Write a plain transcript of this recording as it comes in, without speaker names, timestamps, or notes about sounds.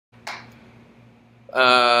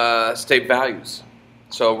State values.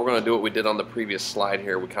 So we're going to do what we did on the previous slide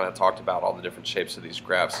here. We kind of talked about all the different shapes of these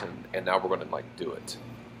graphs, and now we're going to do it.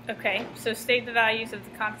 Okay, so state the values of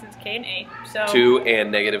the constants k and a. So 2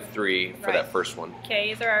 and -3 for that first one. K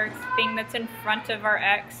is our thing that's in front of our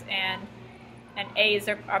x, and a is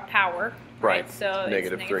our power. Right. So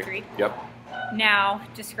Negative it's -3. Yep. Now,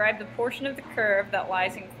 describe the portion of the curve that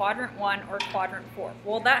lies in quadrant 1 or quadrant 4.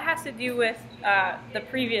 Well, that has to do with the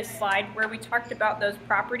previous slide where we talked about those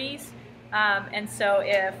properties. And so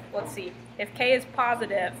let's see, if k is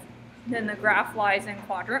positive, then the graph lies in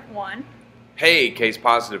quadrant 1. Hey, k is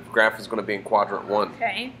positive. The graph is going to be in quadrant 1.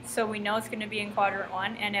 Okay, so we know it's going to be in quadrant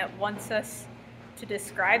 1, and it wants us to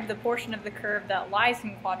describe the portion of the curve that lies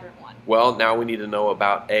in quadrant 1. Well, now we need to know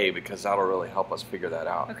about a, because that'll really help us figure that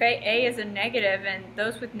out. Okay, a is a negative, and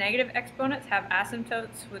those with negative exponents have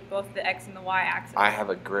asymptotes with both the x and the y axis. I have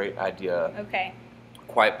a great idea. Okay.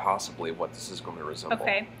 Quite possibly what this is going to resemble.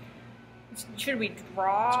 Okay. Should we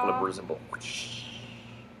draw? It's going to resemble.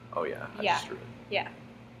 Oh yeah. I just drew it. Yeah.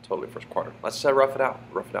 Totally first quadrant. Let's rough it out.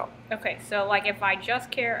 Rough it out. Okay, so like if I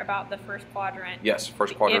just care about the first quadrant. Yes,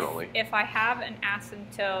 first quadrant only. If I have an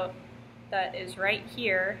asymptote that is right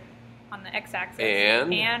here on the x-axis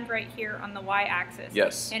and right here on the y-axis.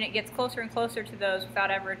 Yes. And it gets closer and closer to those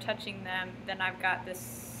without ever touching them, then I've got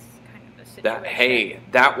this kind of a situation.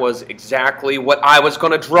 That was exactly what I was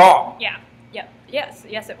going to draw. Yeah. Yep. Yes.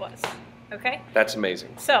 Yes, it was. Okay. That's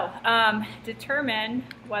amazing. So, determine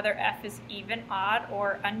whether f is even, odd,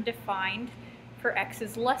 or undefined for x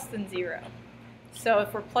is less than 0. So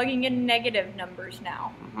if we're plugging in negative numbers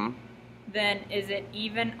now, then is it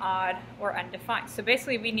even, odd, or undefined? So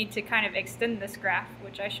basically we need to kind of extend this graph,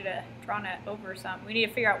 which I should have drawn it over some. We need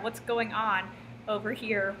to figure out what's going on over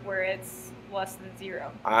here where it's less than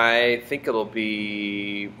 0. I think it'll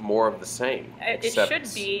be more of the same. It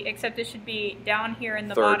should be, except it should be down here in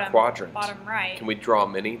the third quadrant. bottom right. Can we draw a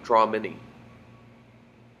mini? Draw a mini.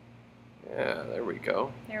 Yeah, there we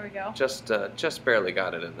go. There we go. Just barely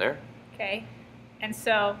got it in there. Okay, and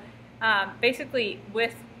so basically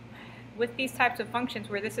with these types of functions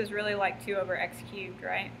where this is really like 2 over x cubed,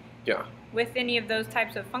 right? Yeah. With any of those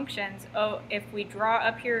types of functions, if we draw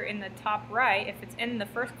up here in the top right, if it's in the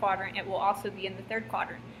first quadrant, it will also be in the third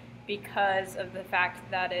quadrant because of the fact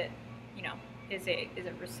that it, is a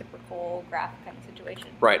reciprocal graph kind of situation.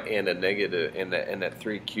 Right, and a negative, and that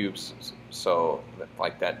 3 cubes, so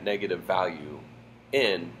like that negative value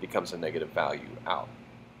in becomes a negative value out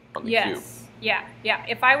on the cube. Yeah.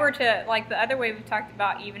 If I were to, like the other way we talked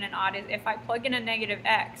about even and odd is if I plug in a negative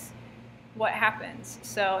x, what happens?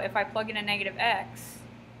 So if I plug in a negative x,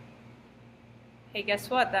 hey, guess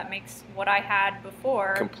what? That makes what I had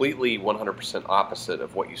before completely 100% opposite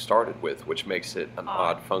of what you started with, which makes it an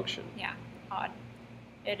odd function. Yeah, odd.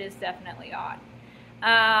 It is definitely odd.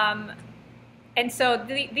 And so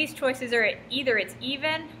these choices are either it's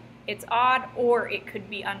even, it's odd, or it could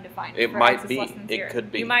be undefined. It might be. It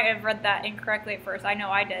could be. You might have read that incorrectly at first. I know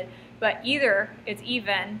I did. But either it's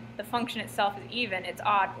even, the function itself is even, it's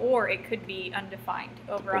odd, or it could be undefined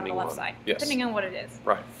over on the left side, depending on what it is.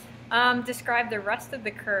 Right. Describe the rest of the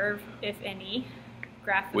curve, if any.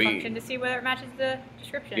 Graph the function to see whether it matches the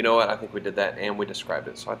description. You know what? I think we did that and we described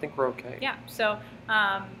it, so I think we're okay. Yeah. So,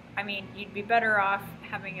 I mean, you'd be better off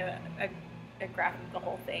having a graph of the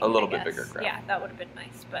whole thing. A little bit bigger graph. Yeah, that would have been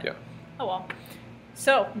nice, but oh well.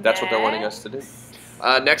 So that's what they're wanting us to do.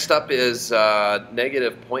 Next up is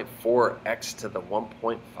negative 0.4x to the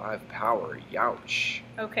 1.5 power. Youch.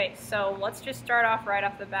 Okay, so let's just start off right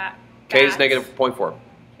off the bat. K is negative 0.4.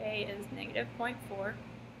 K is negative 0.4.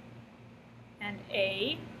 And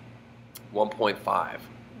A? 1.5.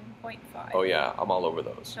 1.5. Oh yeah, I'm all over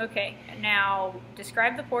those. Okay, now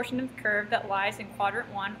describe the portion of the curve that lies in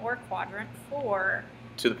quadrant 1 or quadrant 4.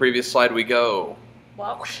 To the previous slide we go.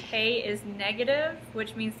 Well, K is negative,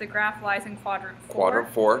 which means the graph lies in quadrant 4. Quadrant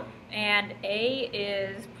 4. And A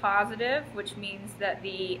is positive, which means that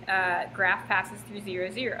the graph passes through 0,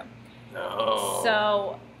 0. No.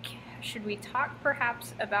 So, should we talk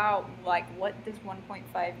perhaps about, like, what does 1.5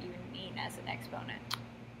 even mean as an exponent?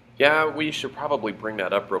 Yeah, we should probably bring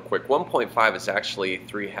that up real quick. 1.5 is actually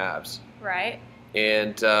 3 halves. Right.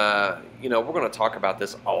 And, we're going to talk about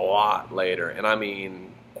this a lot later. And I mean,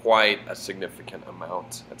 quite a significant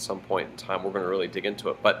amount at some point in time. We're going to really dig into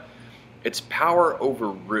it. But it's power over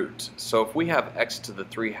root. So if we have x to the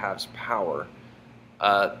 3 halves power,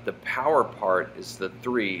 the power part is the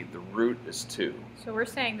 3, the root is 2. So we're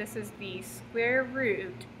saying this is the square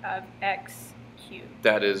root of x cubed.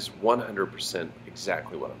 That is 100%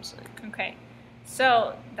 exactly what I'm saying. Okay.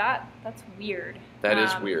 So that's weird. That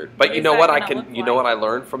is weird. But you know what I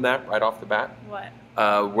learned from that right off the bat? What?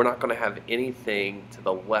 we're not going to have anything to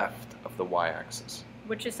the left of the y-axis.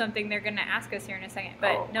 Which is something they're going to ask us here in a second.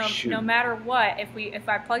 But Oh, no shoot. matter what, if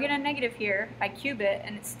I plug in a negative here, I cube it,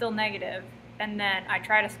 and it's still negative, and then I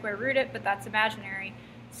try to square root it, but that's imaginary.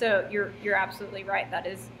 So you're absolutely right. That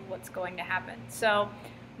is what's going to happen. So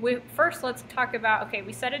first let's talk about, okay,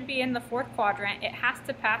 we said it'd be in the fourth quadrant. It has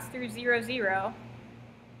to pass through 0, 0.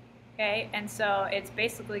 Okay, and so it's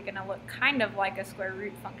basically going to look kind of like a square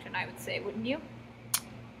root function, I would say, wouldn't you?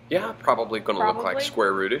 Yeah, probably going to look like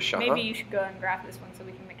square rootish. Maybe you should go and graph this one so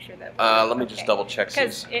we can make sure that let me just double check.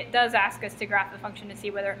 Because it does ask us to graph the function to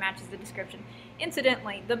see whether it matches the description.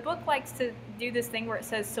 Incidentally, the book likes to do this thing where it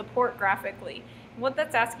says support graphically. What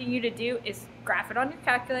that's asking you to do is graph it on your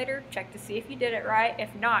calculator, check to see if you did it right.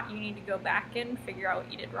 If not, you need to go back and figure out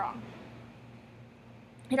what you did wrong.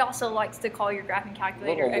 It also likes to call your graphing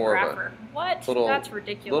calculator a grapher. What? That's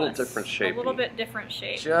ridiculous. A little different shape. A little bit different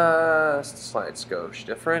shape. Just a slight skosh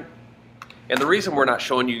different. And the reason we're not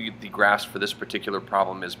showing you the graphs for this particular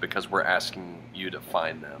problem is because we're asking you to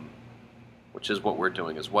find them, which is what we're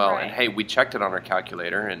doing as well. Right. And hey, we checked it on our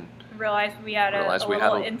calculator and realized we had a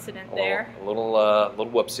little incident there. A little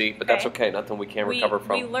whoopsie, but that's okay. Nothing we can't recover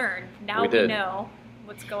from. We learned. Now we know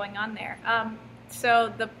what's going on there.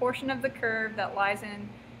 So the portion of the curve that lies in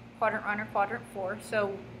quadrant 1 or quadrant 4.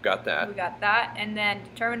 So got that. We got that, and then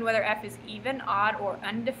determine whether f is even, odd, or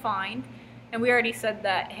undefined. And we already said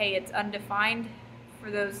that, hey, it's undefined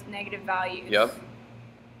for those negative values. Yep.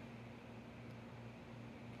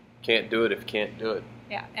 Can't do it if you can't do it.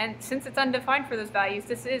 Yeah, and since it's undefined for those values,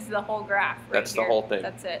 this is the whole graph right That's here. the whole thing.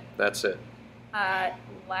 That's it. That's it.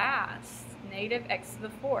 Last, negative x to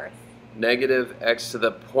the 4th. Negative x to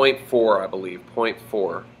the 0.4, I believe.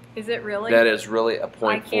 0.4. Is it really? That is really a 0.4.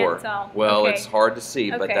 I can't tell. Well, okay. It's hard to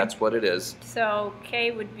see, but that's what it is. So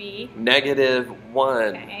k would be? Negative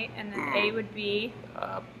 1. Okay, and then a would be?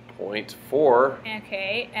 0.4.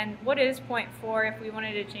 Okay, and what is 0.4 if we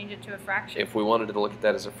wanted to change it to a fraction? If we wanted to look at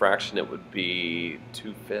that as a fraction, it would be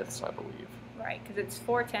 2/5, I believe. Right, because it's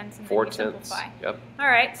 4/10 and 4/10. then you simplify. Yep. All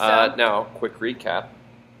right, so now, quick recap.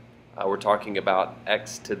 We're talking about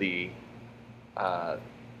x to the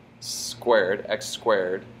squared, x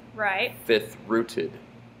squared. Right. Fifth rooted.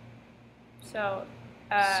 So,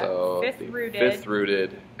 fifth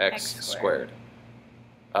rooted x squared.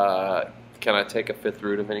 Can I take a fifth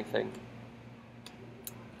root of anything?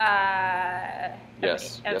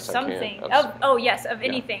 Yes. Of something. I can. Yes, of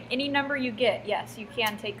anything. Any number you get, yes, you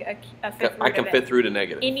can take a fifth root. I can fifth root a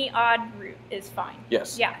negative. Any odd root is fine.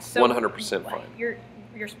 Yes. Yeah. So 100% fine.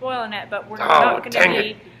 You're spoiling it, but we're not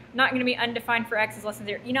going to be undefined for x is less than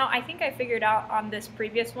 0. You know, I think I figured out on this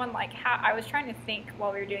previous one, like how I was trying to think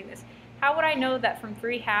while we were doing this. How would I know that from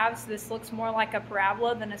 3/2 this looks more like a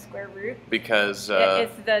parabola than a square root? Because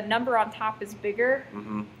if the number on top is bigger,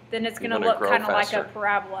 then it's going to look kind of like a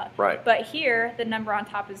parabola. Right. But here, the number on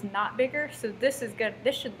top is not bigger, so this is good.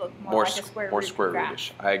 This should look more like a square root. More square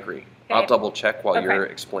rootish. I agree. Okay. I'll double check while you're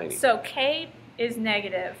explaining. So k is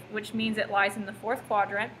negative, which means it lies in the fourth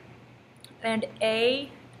quadrant, and a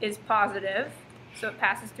is positive, so it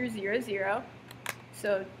passes through 0, 0.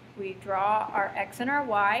 So we draw our x and our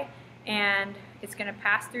y, and it's going to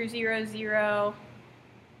pass through 0, 0.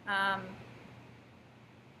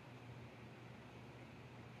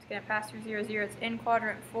 It's going to pass through 0, 0. It's in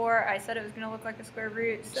quadrant 4. I said it was going to look like a square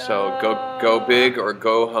root. So go big or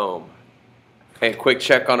go home. Hey, quick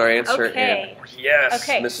check on our answer. Okay. And yes,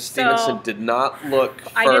 okay, Mrs. Stevenson did not look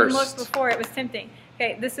first. I didn't look before. It was tempting.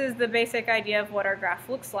 Okay, this is the basic idea of what our graph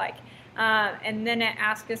looks like. And then it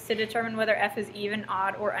asks us to determine whether f is even,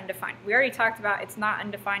 odd, or undefined. We already talked about it's not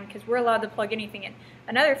undefined because we're allowed to plug anything in.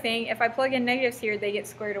 Another thing, if I plug in negatives here, they get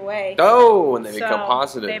squared away. Oh, and they become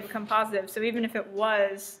positive. They become positive. So even if it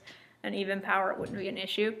was an even power, it wouldn't be an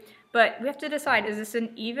issue. But we have to decide, is this an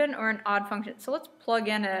even or an odd function? So let's plug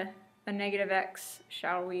in a negative x,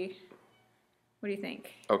 shall we? What do you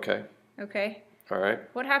think? Okay. Okay. All right.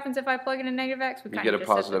 What happens if I plug in a negative x? You get a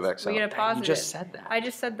positive x out. We get a positive. You just said that. I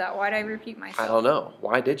just said that. Why did I repeat myself? I don't know.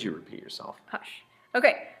 Why did you repeat yourself? Hush.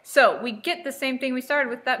 Okay, so we get the same thing we started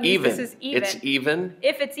with. That means this is even. It's even.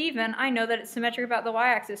 If it's even, I know that it's symmetric about the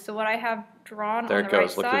y-axis. So what I have drawn there on the it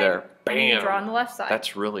goes. right Look side, there. Bam. draw on the left side.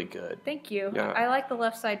 That's really good. Thank you. Yeah. I like the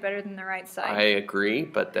left side better than the right side. I agree,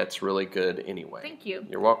 but that's really good anyway. Thank you.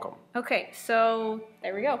 You're welcome. Okay, so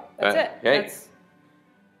there we go. That's it. Hey. That's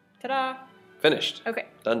ta-da. Finished. Okay.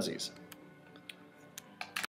 Dunsies.